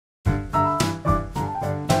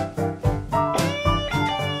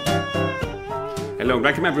Hello and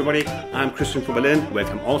welcome everybody, I'm Christian from Berlin.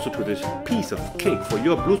 Welcome also to this piece of cake for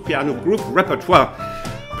your blues piano group repertoire.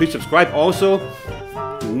 Please subscribe also.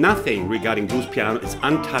 Nothing regarding blues piano is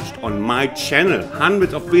untouched on my channel.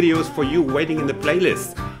 Hundreds of videos for you waiting in the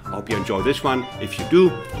playlist. I hope you enjoy this one. If you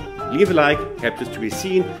do, leave a like, help this to be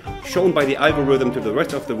seen, shown by the algorithm to the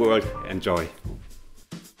rest of the world. Enjoy.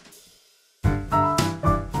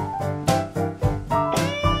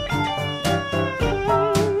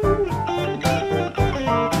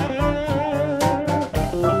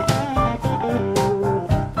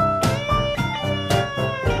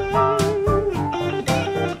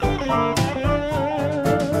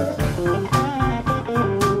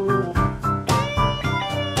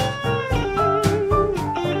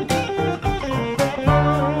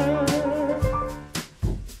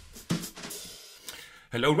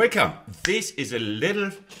 Hello, welcome. This is a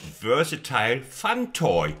little versatile fun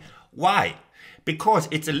toy. Why? Because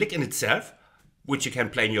it's a lick in itself, which you can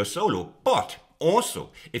play in your solo, but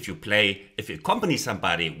also if you accompany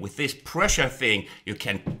somebody with this pressure thing, you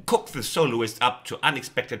can cook the soloist up to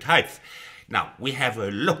unexpected heights. Now, we have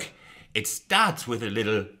a look. It starts with a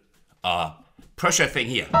little pressure thing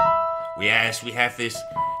here. Yes, we have this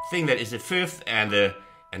thing that is a fifth and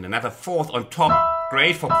another fourth on top.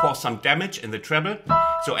 Great for cause some damage in the treble.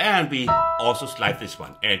 So, and we also slide this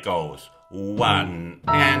one. It goes 1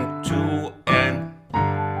 and 2 and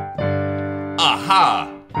aha!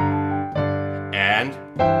 And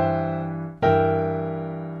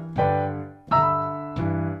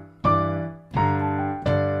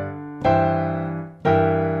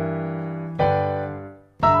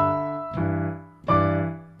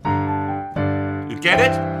you get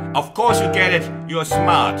it? Of course you get it. You're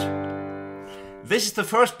smart. This is the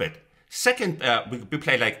first bit. Second, we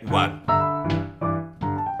play like 1.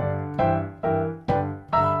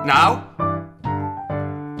 Now.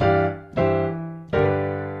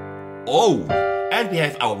 Oh, and we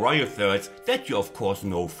have our royal thirds that you of course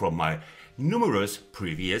know from my numerous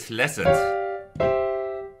previous lessons.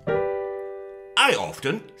 I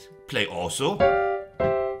often play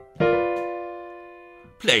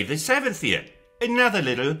the 7th here. Another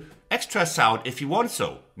little extra sound if you want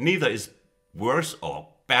so. Neither is worse or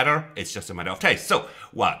better, it's just a matter of taste. So,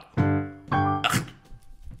 1.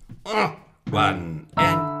 1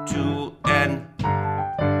 and 2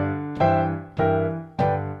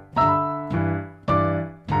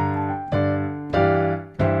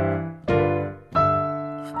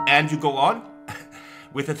 and you go on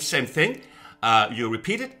with the same thing. You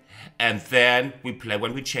repeat it, and then we play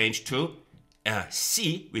when we change to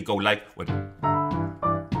C. We go like what?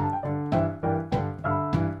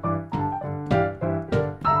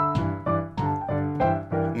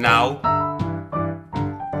 Now,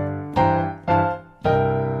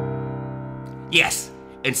 yes,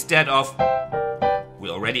 instead of, we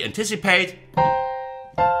already anticipate,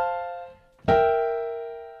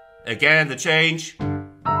 again the change,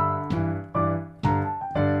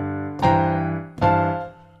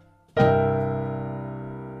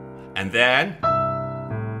 and then,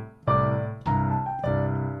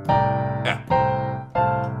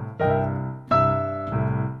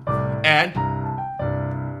 and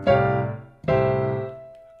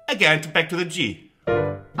again, back to the G.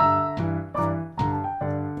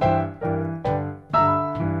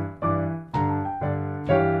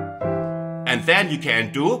 And then you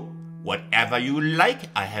can do whatever you like.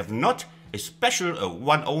 I have not a special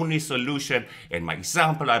one only solution. In my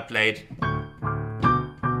example I played.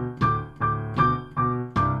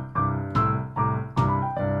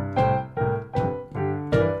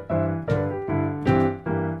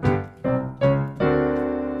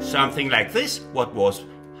 Something like this. What was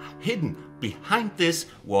hidden behind this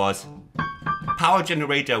was power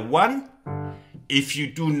generator 1. If you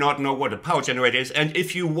do not know what a power generator is, and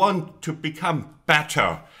if you want to become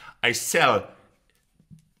better, I sell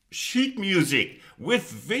sheet music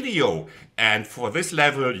with video, and for this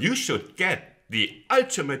level you should get the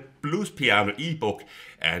ultimate blues piano ebook,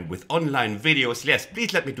 and with online videos. Yes,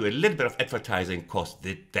 please let me do a little bit of advertising, cause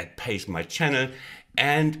that pays my channel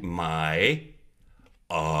and my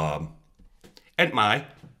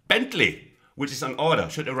Bentley, which is on order,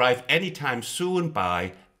 should arrive anytime soon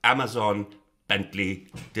by Amazon Bentley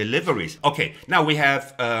deliveries. Okay, now we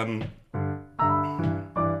have yeah,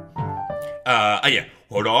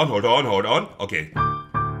 hold on. Okay.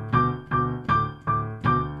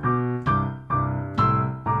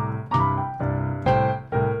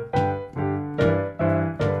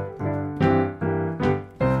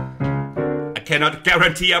 I cannot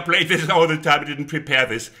guarantee I played this all the time. I didn't prepare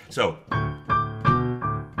this. So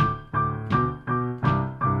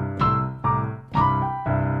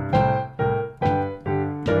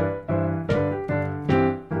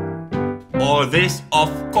this, of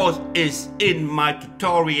course, is in my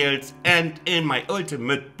tutorials and in my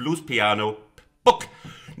ultimate blues piano book.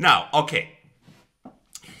 Now, okay,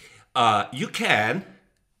 you can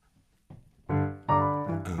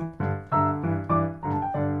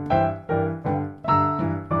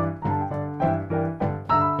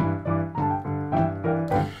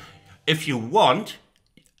if you want,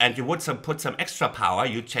 and you would put some extra power,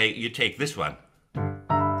 you take this one.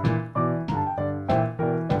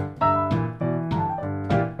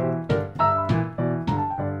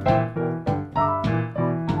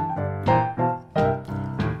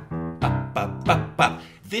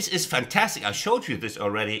 This is fantastic. I showed you this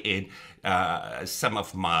already in some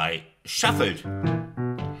of my shuffled.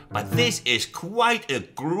 But this is quite a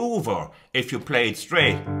groover if you play it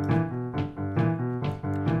straight.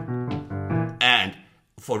 And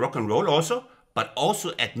for rock and roll also, but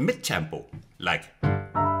also at mid-tempo, like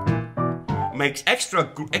makes extra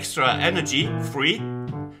energy free,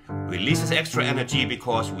 releases extra energy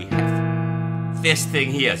because we have this thing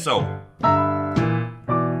here. So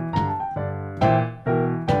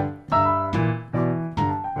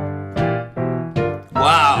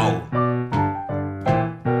wow.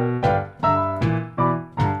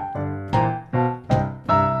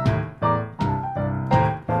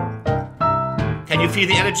 Can you feel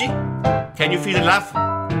the energy? Can you feel the love?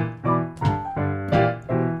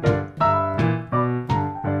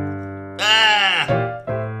 Ah!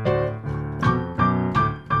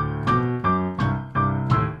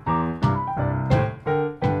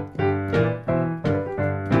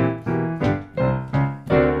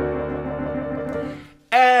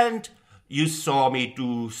 And you saw me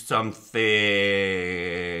do something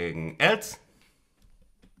else.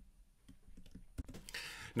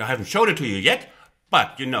 Now, I haven't showed it to you yet,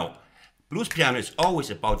 but you know, blues piano is always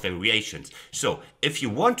about variations. So if you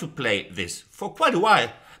want to play this for quite a while,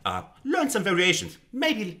 learn some variations.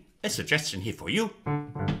 Maybe a suggestion here for you.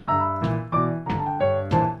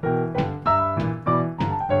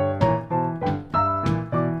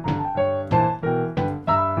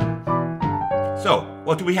 So,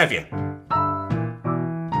 what do we have here?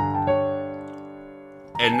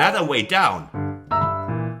 Another way down.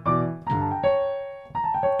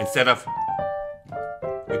 Instead of,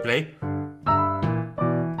 we play.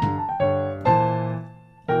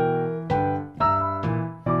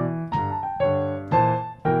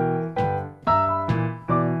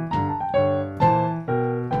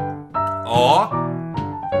 Or,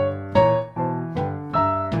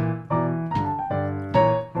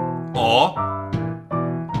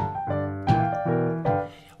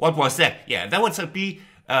 what was that? Yeah, that would be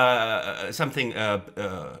something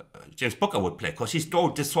James Booker would play, because he's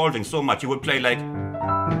dissolving so much. He would play like.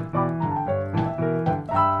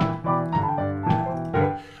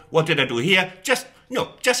 What did I do here? Just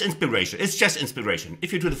inspiration. It's just inspiration.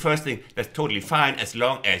 If you do the first thing, that's totally fine as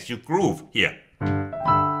long as you groove here.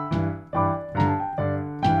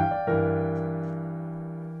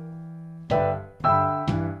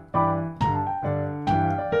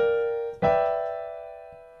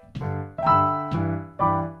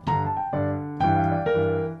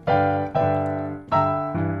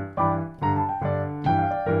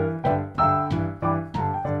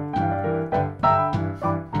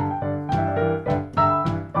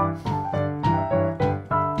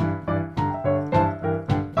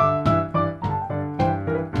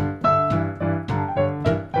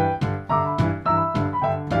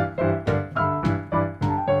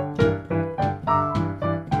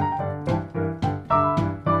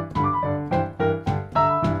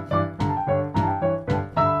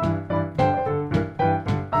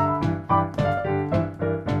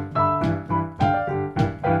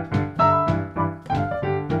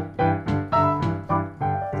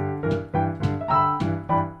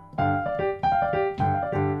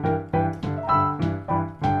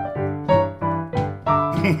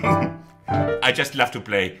 I just love to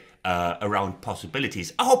play around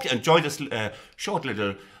possibilities. I hope you enjoyed this short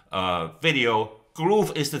little video.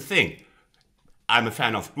 Groove is the thing. I'm a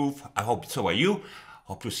fan of groove. I hope so are you.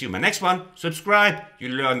 Hope to see you in my next one. Subscribe. You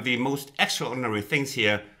learn the most extraordinary things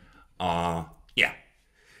here. Yeah.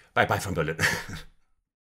 Bye bye from Berlin.